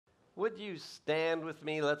Would you stand with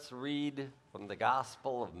me? Let's read from the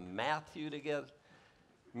Gospel of Matthew together.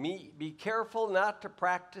 Be careful not to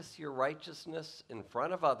practice your righteousness in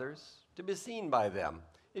front of others to be seen by them.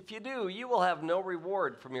 If you do, you will have no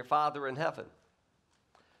reward from your Father in heaven.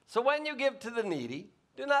 So when you give to the needy,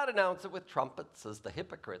 do not announce it with trumpets as the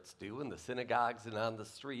hypocrites do in the synagogues and on the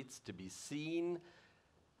streets to be seen,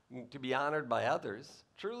 to be honored by others.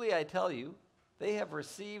 Truly, I tell you, they have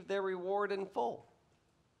received their reward in full.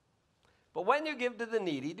 But when you give to the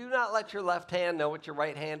needy, do not let your left hand know what your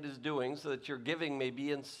right hand is doing, so that your giving may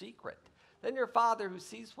be in secret. Then your Father who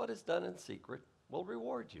sees what is done in secret will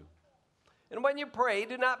reward you. And when you pray,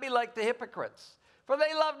 do not be like the hypocrites, for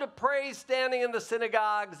they love to pray standing in the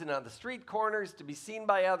synagogues and on the street corners to be seen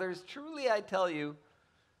by others. Truly, I tell you,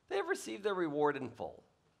 they have received their reward in full.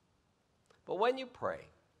 But when you pray,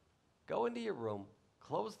 go into your room,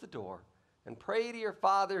 close the door, and pray to your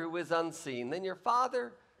Father who is unseen. Then your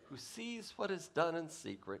Father who sees what is done in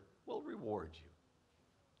secret will reward you.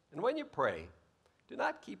 And when you pray, do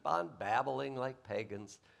not keep on babbling like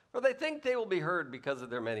pagans, for they think they will be heard because of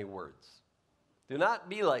their many words. Do not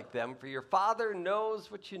be like them, for your Father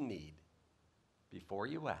knows what you need before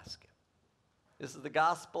you ask him. This is the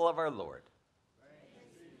gospel of our Lord.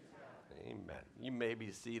 Amen. You may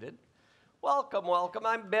be seated. Welcome, welcome.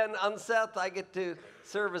 I'm Ben Unseth. I get to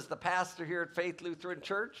serve as the pastor here at Faith Lutheran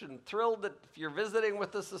Church, and thrilled that if you're visiting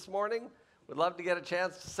with us this morning, would love to get a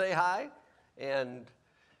chance to say hi. And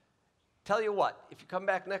tell you what, if you come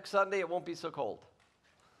back next Sunday, it won't be so cold.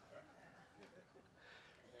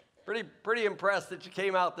 Pretty impressed that you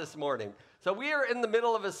came out this morning. So we are in the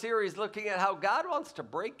middle of a series looking at how God wants to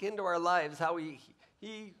break into our lives, how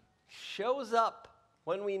he shows up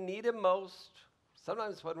when we need him most,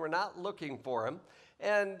 sometimes when we're not looking for him.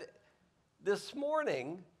 And this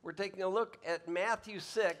morning, we're taking a look at Matthew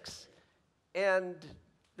 6, and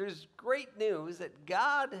there's great news that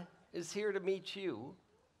God is here to meet you.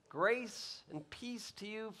 Grace and peace to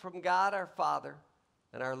you from God our Father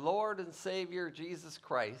and our Lord and Savior, Jesus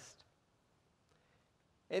Christ.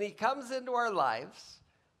 And he comes into our lives,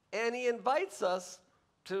 and he invites us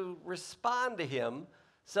to respond to him.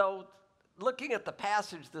 So looking at the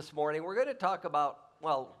passage this morning, we're going to talk about,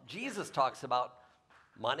 Jesus talks about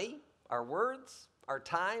money, our words, our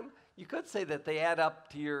time. You could say that they add up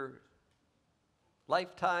to your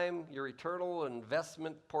lifetime, your eternal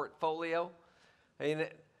investment portfolio. I mean,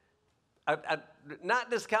 I'm not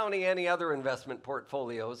discounting any other investment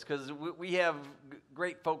portfolios, because we have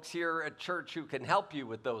great folks here at church who can help you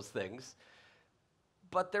with those things.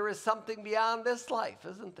 But there is something beyond this life,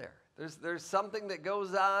 isn't there? There's something that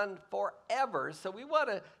goes on forever. So we want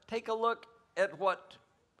to take a look at what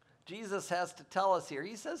Jesus has to tell us here.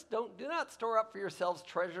 He says, do not store up for yourselves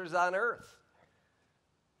treasures on earth.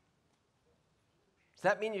 Does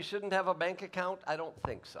that mean you shouldn't have a bank account? I don't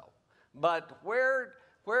think so. But where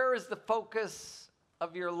is the focus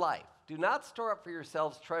of your life? Do not store up for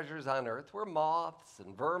yourselves treasures on earth, where moths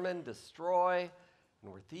and vermin destroy,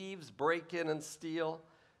 and where thieves break in and steal.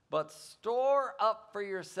 But store up for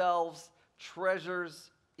yourselves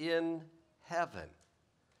treasures in heaven.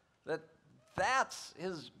 That's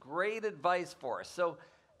his great advice for us. So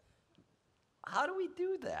how do we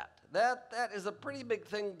do that? That is a pretty big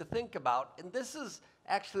thing to think about. And this is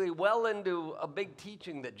actually well into a big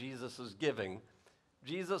teaching that Jesus was giving.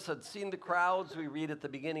 Jesus had seen the crowds. We read at the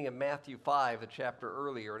beginning of Matthew 5, a chapter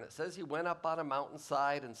earlier, and it says he went up on a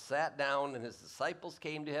mountainside and sat down, and his disciples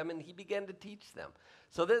came to him, and he began to teach them.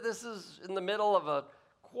 So this is in the middle of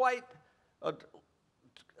quite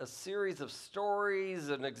a series of stories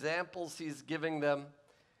and examples he's giving them.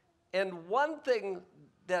 And one thing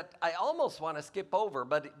that I almost want to skip over,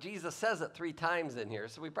 but Jesus says it 3 times in here,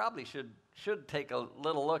 so we probably should take a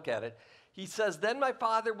little look at it. He says, then my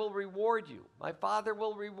Father will reward you. My Father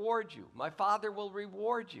will reward you. My Father will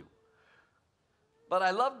reward you. But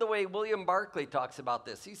I love the way William Barclay talks about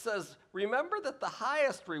this. He says, remember that the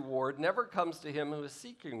highest reward never comes to him who is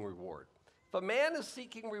seeking reward. If a man is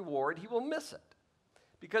seeking reward, he will miss it,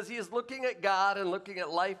 because he is looking at God and looking at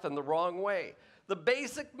life in the wrong way. The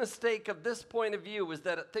basic mistake of this point of view is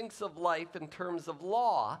that it thinks of life in terms of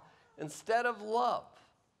law instead of love.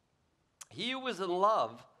 He who is in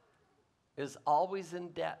love is always in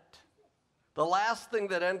debt. The last thing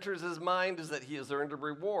that enters his mind is that he has earned a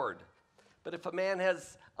reward. But if a man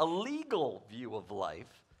has a legal view of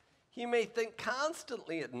life, he may think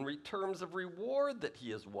constantly in terms of reward that he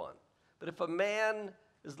has won. But if a man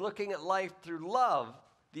is looking at life through love,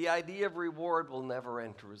 the idea of reward will never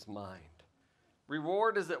enter his mind.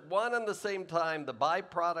 Reward is at one and the same time the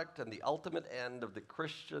byproduct and the ultimate end of the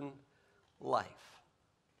Christian life.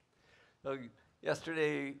 So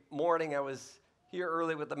Yesterday morning, I was here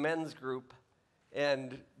early with the men's group,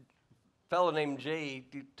 and a fellow named Jay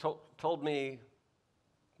told me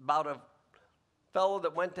about a fellow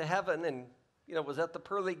that went to heaven and was at the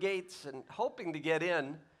pearly gates and hoping to get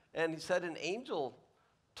in. And he said an angel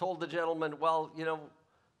told the gentleman, well,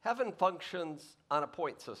 heaven functions on a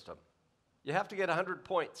point system. You have to get 100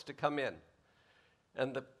 points to come in.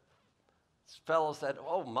 And the fellow said,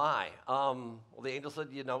 oh my. Well, the angel said,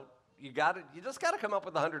 you just got to come up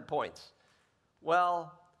with 100 points.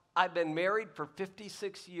 Well, I've been married for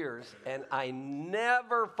 56 years, and I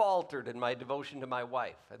never faltered in my devotion to my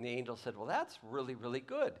wife. And the angel said, well, that's really, really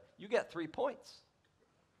good. You get 3 points.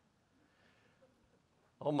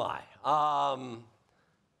 Oh, my.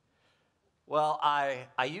 Well,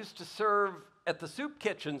 I used to serve at the soup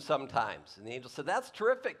kitchen sometimes. And the angel said, that's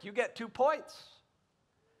terrific. You get 2 points.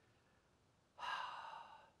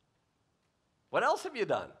 What else have you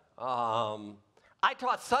done? I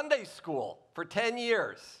taught Sunday school for 10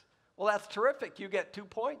 years. Well, that's terrific. You get 2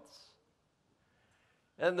 points.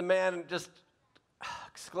 And the man just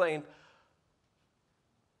exclaimed,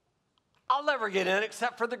 I'll never get in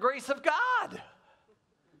except for the grace of God.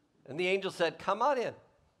 And the angel said, come on in.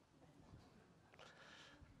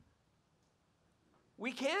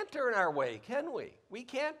 We can't earn our way, can we? We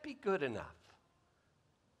can't be good enough.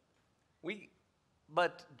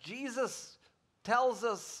 But Jesus tells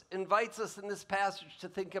us, invites us in this passage to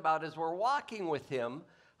think about as we're walking with him,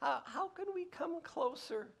 how can we come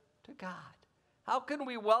closer to God? How can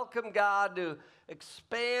we welcome God to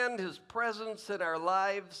expand his presence in our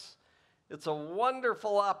lives? It's a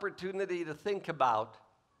wonderful opportunity to think about.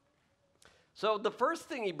 So the first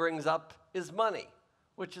thing he brings up is money,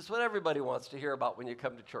 which is what everybody wants to hear about when you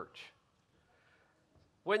come to church.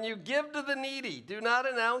 When you give to the needy, do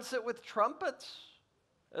not announce it with trumpets,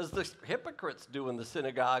 as the hypocrites do in the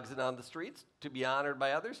synagogues and on the streets, to be honored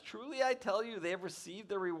by others. Truly, I tell you, they have received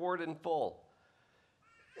their reward in full.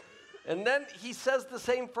 And then he says the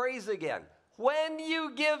same phrase again. When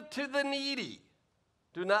you give to the needy,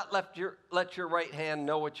 do not let your right hand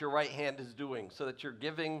know what your right hand is doing, so that your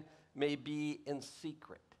giving may be in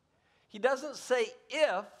secret. He doesn't say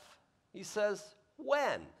if, he says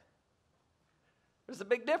when. There's a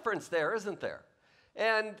big difference there, isn't there?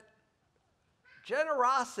 And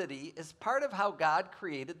generosity is part of how God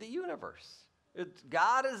created the universe.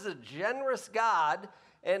 God is a generous God,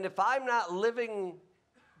 and if I'm not living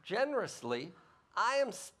generously,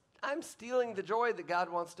 I'm stealing the joy that God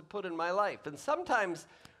wants to put in my life. And sometimes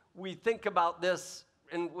we think about this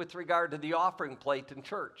with regard to the offering plate in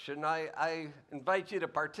church, and I invite you to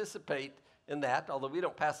participate in that. Although we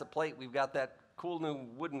don't pass a plate, we've got that cool new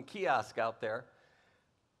wooden kiosk out there.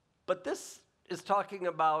 But this is talking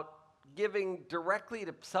about giving directly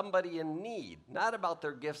to somebody in need, not about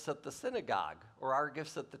their gifts at the synagogue or our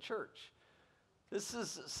gifts at the church. This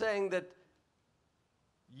is saying that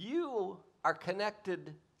you are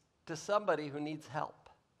connected to somebody who needs help,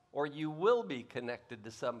 or you will be connected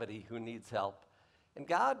to somebody who needs help. And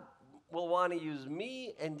God will want to use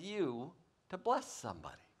me and you to bless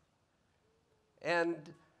somebody. And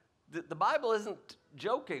the Bible isn't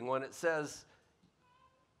joking when it says,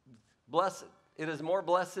 blessed. It is more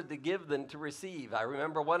blessed to give than to receive. I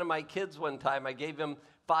remember one of my kids one time, I gave him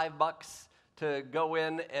 $5 to go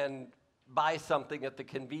in and buy something at the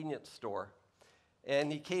convenience store.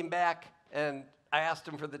 And he came back and I asked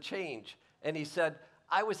him for the change. And he said,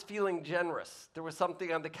 I was feeling generous. There was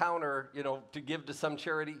something on the counter, to give to some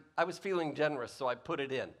charity. I was feeling generous, so I put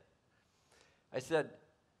it in. I said,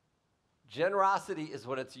 generosity is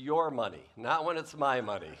when it's your money, not when it's my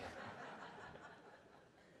money.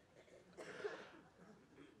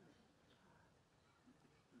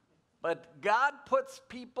 But God puts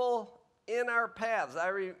people in our paths. I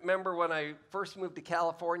remember when I first moved to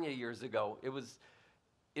California years ago, it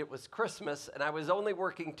was Christmas, and I was only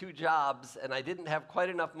working 2 jobs, and I didn't have quite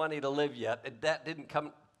enough money to live yet. And that didn't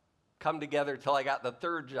come together till I got the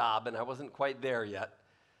 3rd job, and I wasn't quite there yet.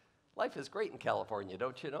 Life is great in California,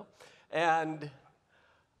 don't you know? And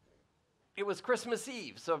it was Christmas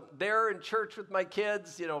Eve, so there in church with my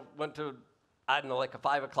kids, went to, like a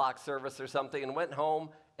 5 o'clock service or something, and went home,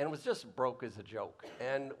 and was just broke as a joke.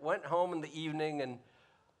 And went home in the evening and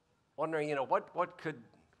wondering, what could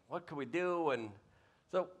we do? And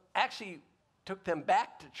so actually took them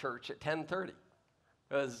back to church at 10:30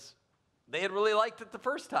 because they had really liked it the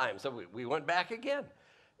first time. So we went back again.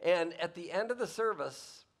 And at the end of the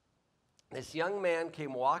service, this young man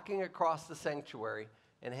came walking across the sanctuary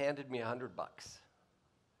and handed me $100.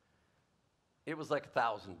 It was like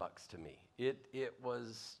 $1,000 to me. It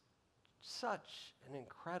was such an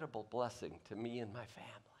incredible blessing to me and my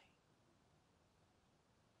family.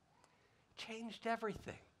 changed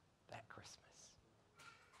everything that Christmas.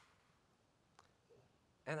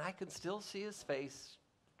 And I can still see his face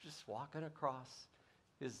just walking across.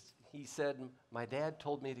 He said, my dad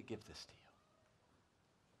told me to give this to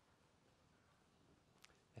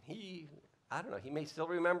you. And I don't know, he may still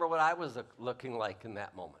remember what I was looking like in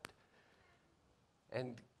that moment.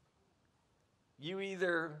 And you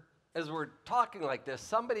either, as we're talking like this,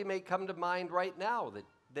 somebody may come to mind right now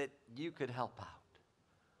that you could help out.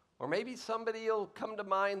 Or maybe somebody will come to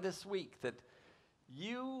mind this week that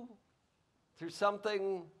you, through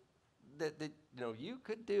something that you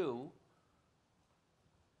could do,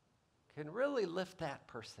 can really lift that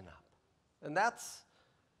person up. And that's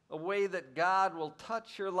a way that God will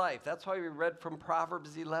touch your life. That's why we read from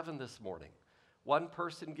Proverbs 11 this morning. One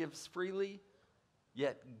person gives freely,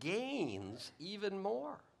 yet gains even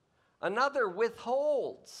more. Another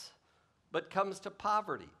withholds, but comes to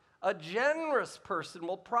poverty. A generous person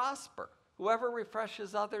will prosper. Whoever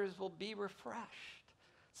refreshes others will be refreshed.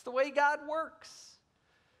 It's the way God works.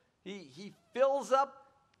 He fills up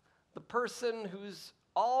the person who's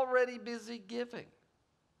already busy giving.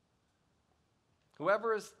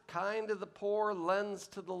 Whoever is kind to the poor lends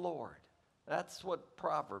to the Lord. That's what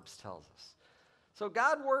Proverbs tells us. So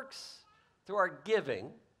God works through our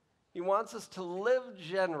giving. He wants us to live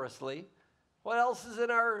generously. What else is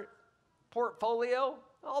in our portfolio?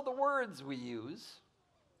 All the words we use.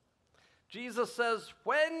 Jesus says,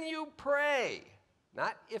 when you pray,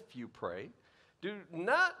 not if you pray, do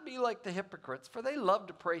not be like the hypocrites, for they love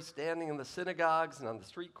to pray standing in the synagogues and on the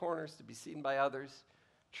street corners to be seen by others.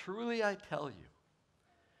 Truly I tell you,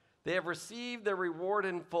 they have received their reward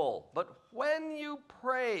in full. But when you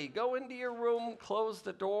pray, go into your room, close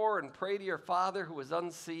the door, and pray to your Father who is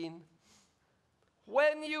unseen.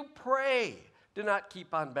 When you pray, do not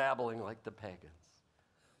keep on babbling like the pagans,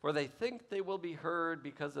 for they think they will be heard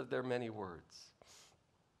because of their many words.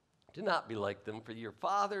 Do not be like them, for your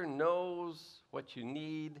Father knows what you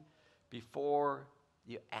need before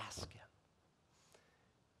you ask him.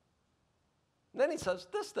 And then he says,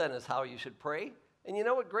 this then is how you should pray. And you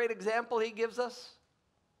know what great example he gives us?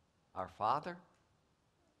 Our Father,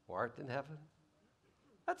 who art in heaven.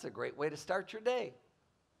 That's a great way to start your day.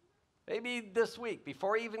 Maybe this week,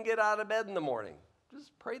 before you even get out of bed in the morning,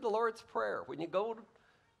 just pray the Lord's Prayer. When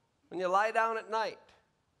you lie down at night,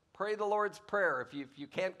 pray the Lord's Prayer if you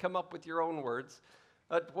can't come up with your own words.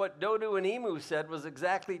 What Dodu and Emu said was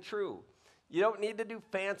exactly true. You don't need to do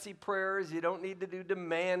fancy prayers. You don't need to do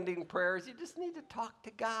demanding prayers. You just need to talk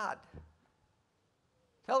to God.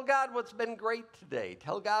 Tell God what's been great today.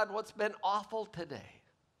 Tell God what's been awful today.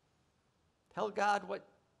 Tell God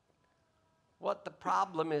what the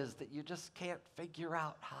problem is that you just can't figure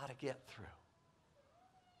out how to get through.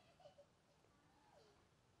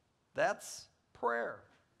 That's prayer.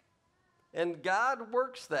 And God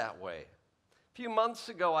works that way. A few months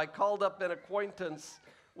ago, I called up an acquaintance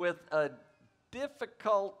with a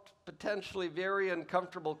difficult, potentially very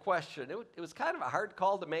uncomfortable question. It was kind of a hard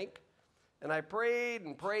call to make. And I prayed,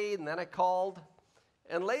 and then I called.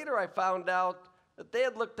 And later I found out that they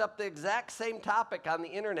had looked up the exact same topic on the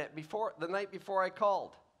internet the night before I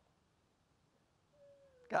called.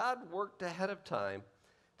 God worked ahead of time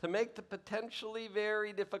to make the potentially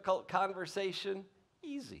very difficult conversation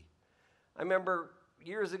easy. I remember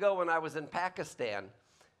years ago when I was in Pakistan,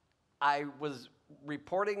 I was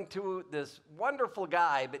reporting to this wonderful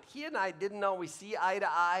guy, but he and I didn't always see eye to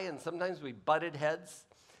eye, and sometimes we butted heads.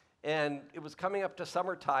 And it was coming up to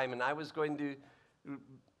summertime, and I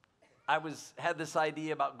had this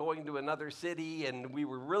idea about going to another city, and we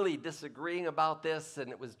were really disagreeing about this,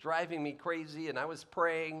 and it was driving me crazy, and I was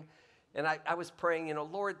praying, and I was praying,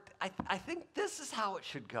 Lord, I think this is how it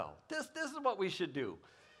should go. This is what we should do.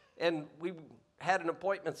 And we had an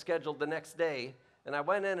appointment scheduled the next day, and I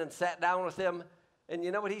went in and sat down with him, and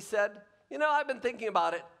you know what he said? I've been thinking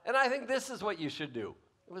about it, and I think this is what you should do.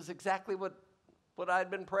 It was exactly what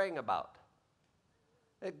I'd been praying about.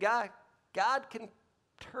 That God can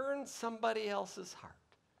turn somebody else's heart.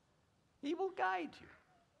 He will guide you.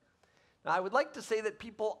 Now, I would like to say that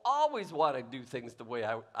people always want to do things the way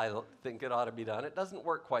I think it ought to be done. It doesn't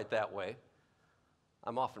work quite that way.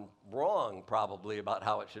 I'm often wrong, probably, about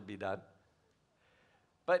how it should be done.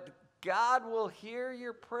 But God will hear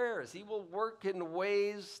your prayers. He will work in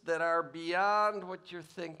ways that are beyond what you're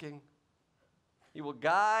thinking. He will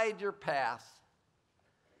guide your path.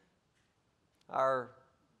 Our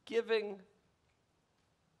giving,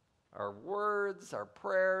 our words, our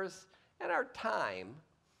prayers, and our time.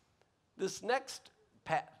 This next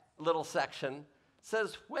little section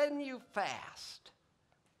says, when you fast,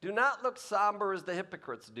 Do not look somber as the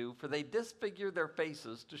hypocrites do, for they disfigure their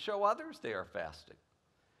faces to show others they are fasting.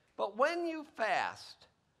 But when you fast,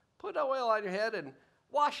 put oil on your head and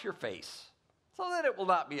wash your face, so that it will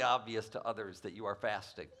not be obvious to others that you are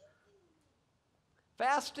fasting.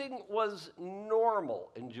 Fasting was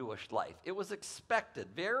normal in Jewish life. It was expected,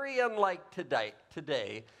 very unlike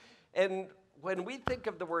today. And when we think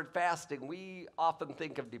of the word fasting, we often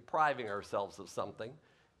think of depriving ourselves of something,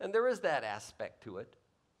 and there is that aspect to it.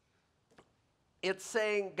 It's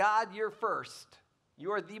saying, God, you're first.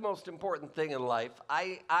 You are the most important thing in life.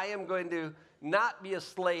 I am going to not be a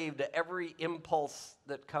slave to every impulse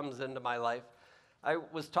that comes into my life. I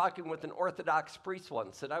was talking with an Orthodox priest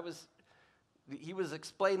once, and he was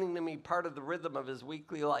explaining to me part of the rhythm of his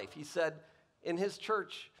weekly life. He said, in his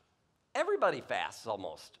church, everybody fasts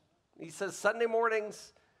almost. He says, Sunday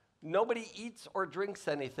mornings, nobody eats or drinks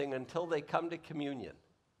anything until they come to communion.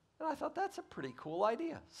 And I thought, that's a pretty cool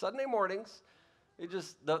idea. Sunday mornings,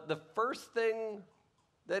 the first thing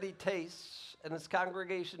that he tastes and his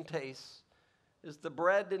congregation tastes is the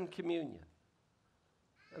bread and communion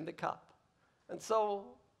and the cup. And so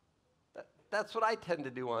that's what I tend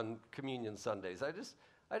to do on communion Sundays. I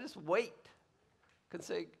just wait.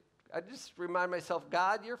 I just remind myself,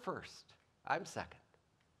 God, you're first. I'm second.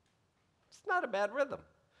 It's not a bad rhythm.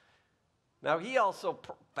 Now, he also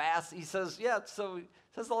fasts. He says,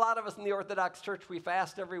 a lot of us in the Orthodox Church, we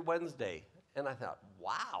fast every Wednesday. And I thought,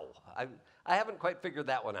 wow, I haven't quite figured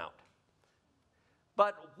that one out.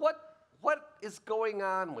 But what is going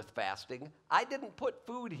on with fasting? I didn't put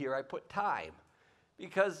food here, I put time.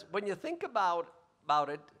 Because when you think about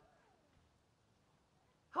it,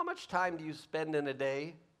 how much time do you spend in a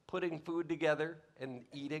day putting food together and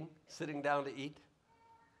eating, sitting down to eat?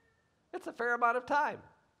 It's a fair amount of time.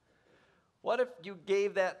 What if you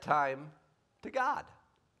gave that time to God?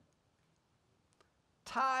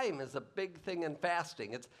 Time is a big thing in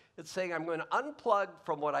fasting. It's saying I'm going to unplug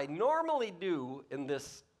from what I normally do in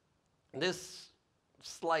this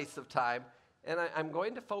slice of time, and I'm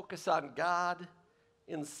going to focus on God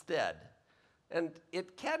instead. And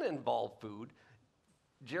it can involve food.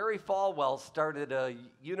 Jerry Falwell started a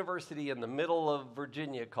university in the middle of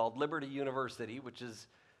Virginia called Liberty University, which has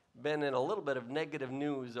been in a little bit of negative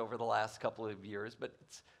news over the last couple of years, but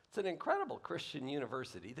it's an incredible Christian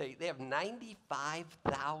university. They have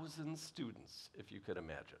 95,000 students, if you could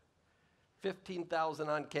imagine. 15,000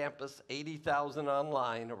 on campus, 80,000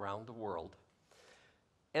 online around the world.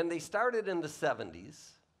 And they started in the 70s.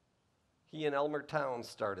 He and Elmer Towns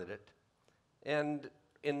started it. And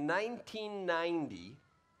in 1990,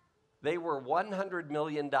 they were $100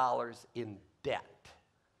 million in debt.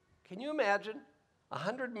 Can you imagine?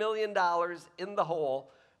 $100 million in the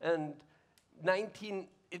hole, and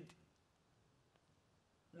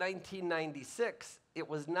 1996, it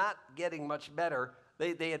was not getting much better.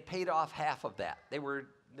 They had paid off half of that. They were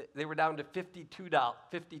down to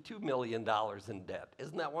 $52 million in debt.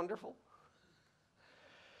 Isn't that wonderful?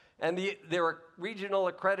 And their regional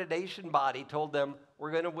accreditation body told them,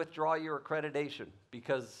 we're going to withdraw your accreditation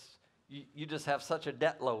because you just have such a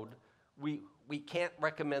debt load. We can't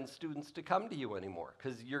recommend students to come to you anymore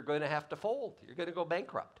because you're going to have to fold. You're going to go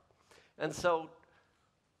bankrupt. And so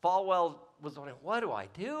Falwell was wondering, what do I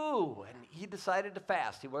do? And he decided to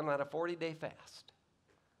fast. He went on a 40-day fast.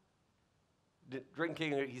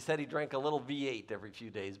 He said he drank a little V8 every few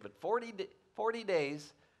days, but 40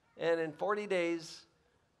 days, and in 40 days,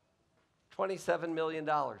 $27 million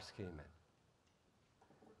came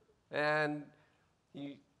in. And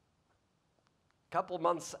a couple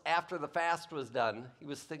months after the fast was done, he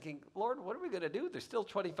was thinking, Lord, what are we going to do? There's still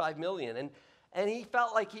 $25 million. And he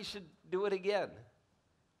felt like he should do it again.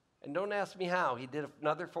 And don't ask me how. He did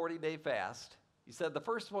another 40-day fast. He said the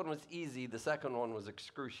first one was easy. The second one was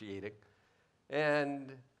excruciating.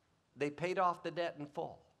 And they paid off the debt in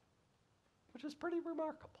full, which is pretty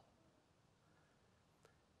remarkable.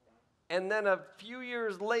 And then a few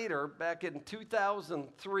years later, back in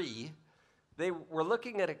 2003, they were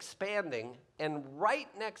looking at expanding, and right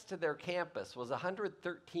next to their campus was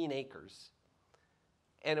 113 acres.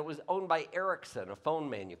 And it was owned by Ericsson, a phone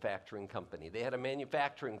manufacturing company. They had a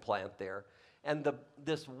manufacturing plant there. And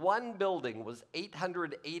this one building was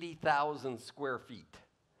 880,000 square feet.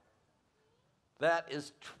 That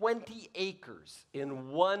is 20 acres in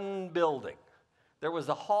one building. There was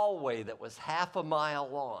a hallway that was half a mile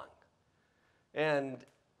long. And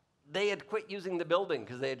they had quit using the building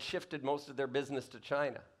because they had shifted most of their business to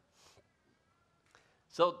China.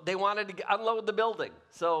 So they wanted to unload the building.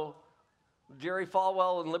 So Jerry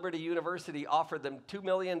Falwell and Liberty University offered them $2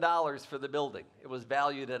 million for the building. It was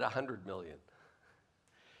valued at $100 million.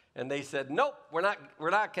 And they said, nope, we're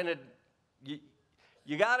not going to,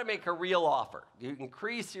 you got to make a real offer. You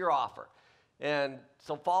increase your offer. And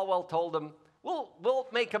so Falwell told them, we'll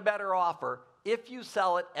make a better offer if you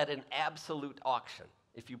sell it at an absolute auction.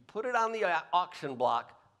 If you put it on the auction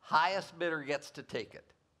block, highest bidder gets to take it,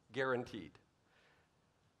 guaranteed.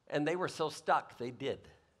 And they were so stuck, they did.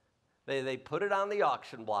 They put it on the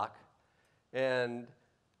auction block, and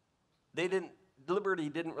Liberty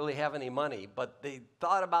didn't really have any money, but they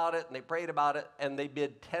thought about it and they prayed about it, and they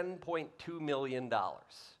bid $10.2 million.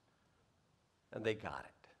 And they got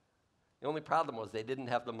it. The only problem was they didn't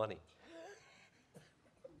have the money.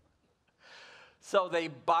 So they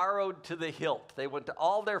borrowed to the hilt. They went to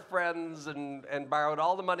all their friends and borrowed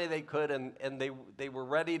all the money they could, and they were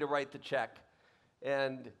ready to write the check.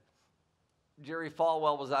 And Jerry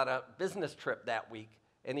Falwell was on a business trip that week,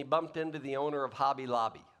 and he bumped into the owner of Hobby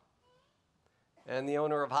Lobby. And the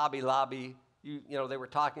owner of Hobby Lobby, you know, they were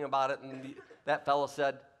talking about it, and that fellow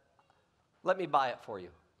said, let me buy it for you.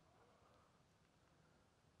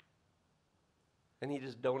 And he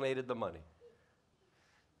just donated the money.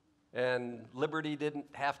 And Liberty didn't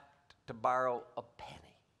have to borrow a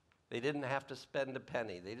penny. They didn't have to spend a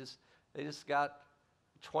penny. They just got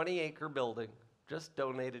a 20-acre building, just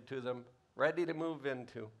donated to them, ready to move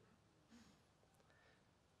into.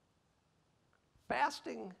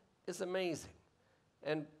 Fasting is amazing.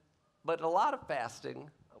 But a lot of fasting,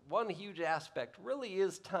 one huge aspect really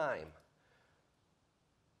is time.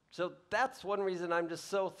 So that's one reason I'm just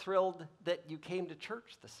so thrilled that you came to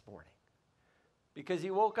church this morning. Because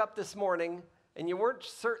you woke up this morning and you weren't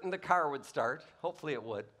certain the car would start. Hopefully it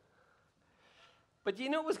would. But you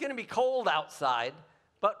knew it was going to be cold outside.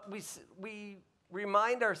 But we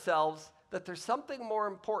remind ourselves that there's something more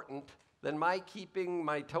important than my keeping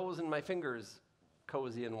my toes and my fingers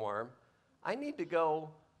cozy and warm. I need to go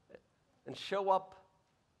and show up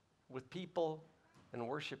with people and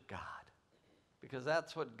worship God. Because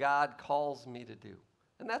that's what God calls me to do.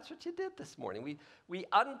 And that's what you did this morning. We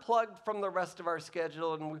unplugged from the rest of our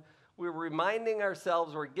schedule, and we're reminding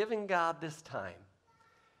ourselves we're giving God this time.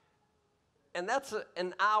 And that's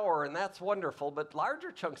an hour, and that's wonderful, but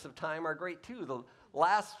larger chunks of time are great too. The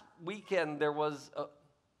last weekend there was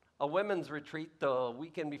a women's retreat, the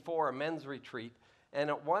weekend before a men's retreat, and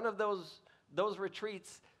at one of those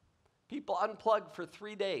retreats, people unplug for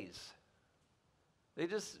 3 days. They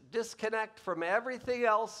just disconnect from everything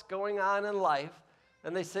else going on in life,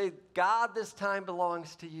 and they say, God, this time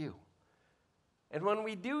belongs to you. And when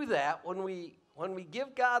we do that, when we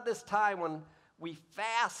give God this time, when we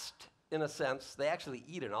fast, in a sense, they actually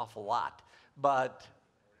eat an awful lot, but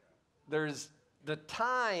the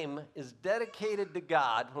time is dedicated to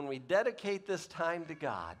God. When we dedicate this time to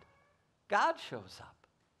God, God shows up.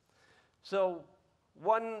 So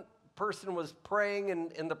one person was praying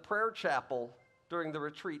in the prayer chapel during the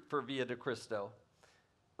retreat for Via de Cristo,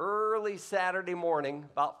 early Saturday morning,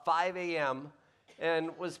 about 5 a.m.,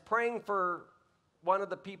 and was praying for one of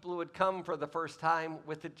the people who had come for the first time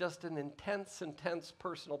with just an intense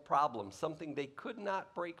personal problem, something they could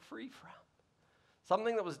not break free from,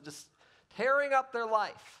 something that was just tearing up their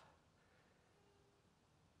life.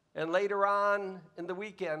 And later on in the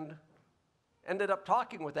weekend, ended up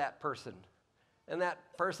talking with that person, and that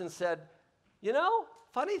person said, you know,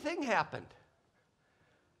 funny thing happened.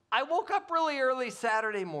 I woke up really early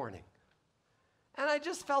Saturday morning, and I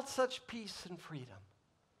just felt such peace and freedom.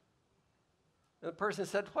 And the person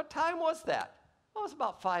said, what time was that? Oh, it was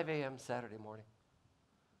about 5 a.m. Saturday morning.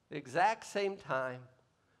 The exact same time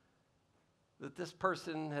that this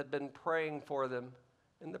person had been praying for them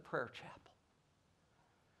in the prayer chapel.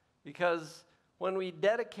 Because when we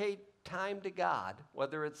dedicate time to God,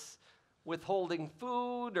 whether it's withholding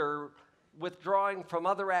food or withdrawing from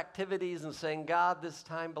other activities and saying, God, this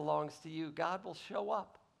time belongs to you, God will show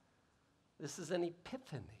up. This is an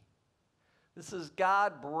epiphany. This is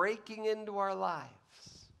God breaking into our lives.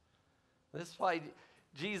 This is why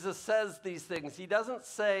Jesus says these things. He doesn't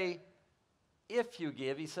say, if you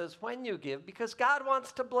give, he says, when you give, because God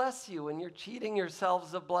wants to bless you, and you're cheating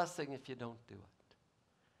yourselves of blessing if you don't do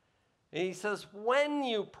it. And he says, when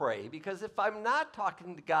you pray, because if I'm not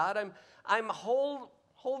talking to God, I'm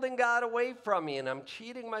holding God away from me, and I'm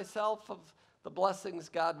cheating myself of the blessings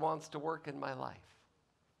God wants to work in my life.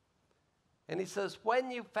 And he says,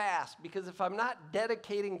 when you fast, because if I'm not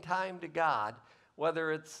dedicating time to God,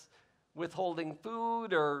 whether it's withholding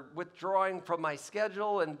food or withdrawing from my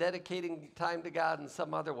schedule and dedicating time to God in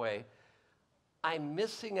some other way, I'm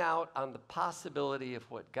missing out on the possibility of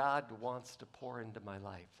what God wants to pour into my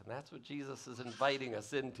life. And that's what Jesus is inviting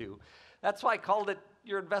us into. That's why I called it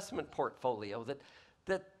your investment portfolio, that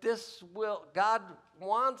that God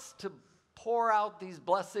wants to pour out these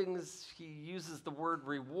blessings. He uses the word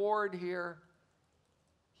reward here.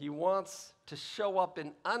 He wants to show up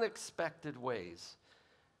in unexpected ways.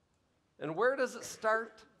 And where does it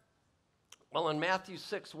start? Well, in Matthew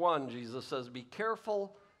 6:1, Jesus says, "Be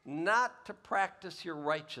careful not to practice your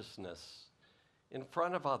righteousness in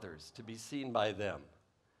front of others to be seen by them."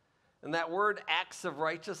 And that word, acts of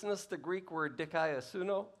righteousness, the Greek word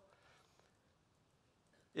dikaiasuno,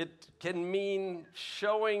 it can mean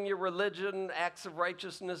showing your religion, acts of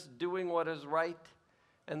righteousness, doing what is right.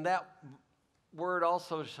 And that word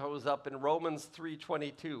also shows up in Romans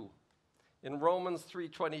 3:22. In Romans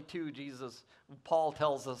 3:22, Paul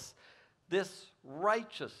tells us, this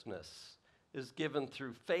righteousness is given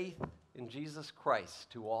through faith in Jesus Christ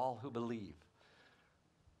to all who believe.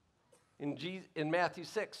 In Matthew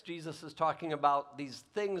 6, Jesus is talking about these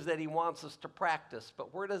things that he wants us to practice.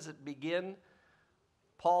 But where does it begin?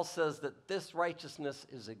 Paul says that this righteousness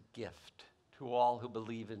is a gift to all who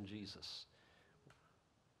believe in Jesus.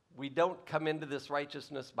 We don't come into this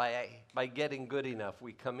righteousness by getting good enough.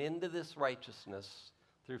 We come into this righteousness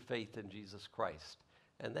through faith in Jesus Christ.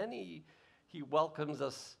 And then he welcomes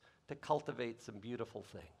us to cultivate some beautiful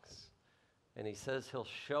things. And he says he'll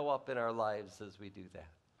show up in our lives as we do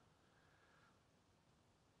that.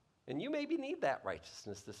 And you maybe need that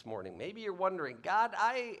righteousness this morning. Maybe you're wondering, God,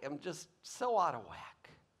 I am just so out of whack.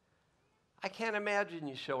 I can't imagine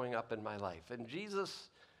you showing up in my life. And Jesus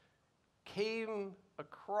came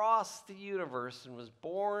across the universe and was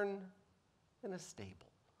born in a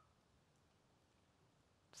stable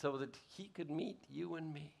so that he could meet you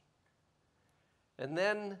and me. And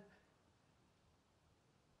then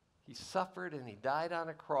he suffered and he died on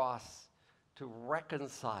a cross to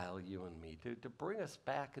reconcile you and me, to bring us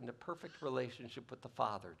back into perfect relationship with the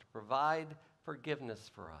Father, to provide forgiveness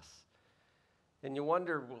for us. And you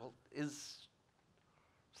wonder, well,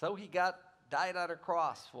 so he died on a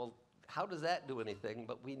cross. Well, how does that do anything?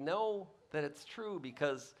 But we know that it's true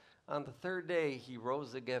because on the third day, he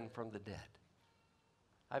rose again from the dead.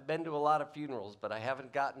 I've been to a lot of funerals, but I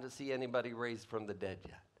haven't gotten to see anybody raised from the dead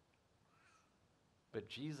yet. But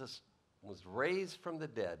Jesus was raised from the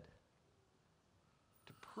dead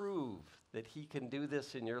to prove that he can do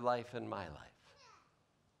this in your life and my life.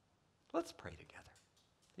 Let's pray together.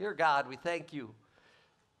 Dear God, we thank you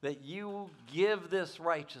that you give this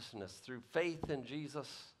righteousness through faith in Jesus.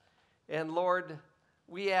 And Lord,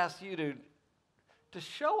 we ask you to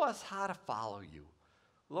show us how to follow you.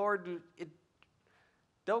 Lord,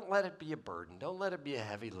 don't let it be a burden. Don't let it be a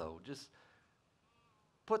heavy load. Just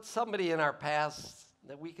put somebody in our paths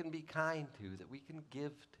that we can be kind to, that we can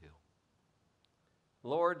give to.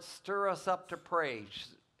 Lord, stir us up to pray.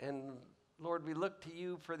 And Lord, we look to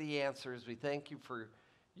you for the answers. We thank you for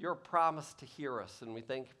your promise to hear us, and we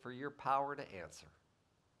thank you for your power to answer.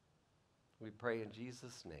 We pray in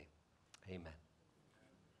Jesus' name. Amen.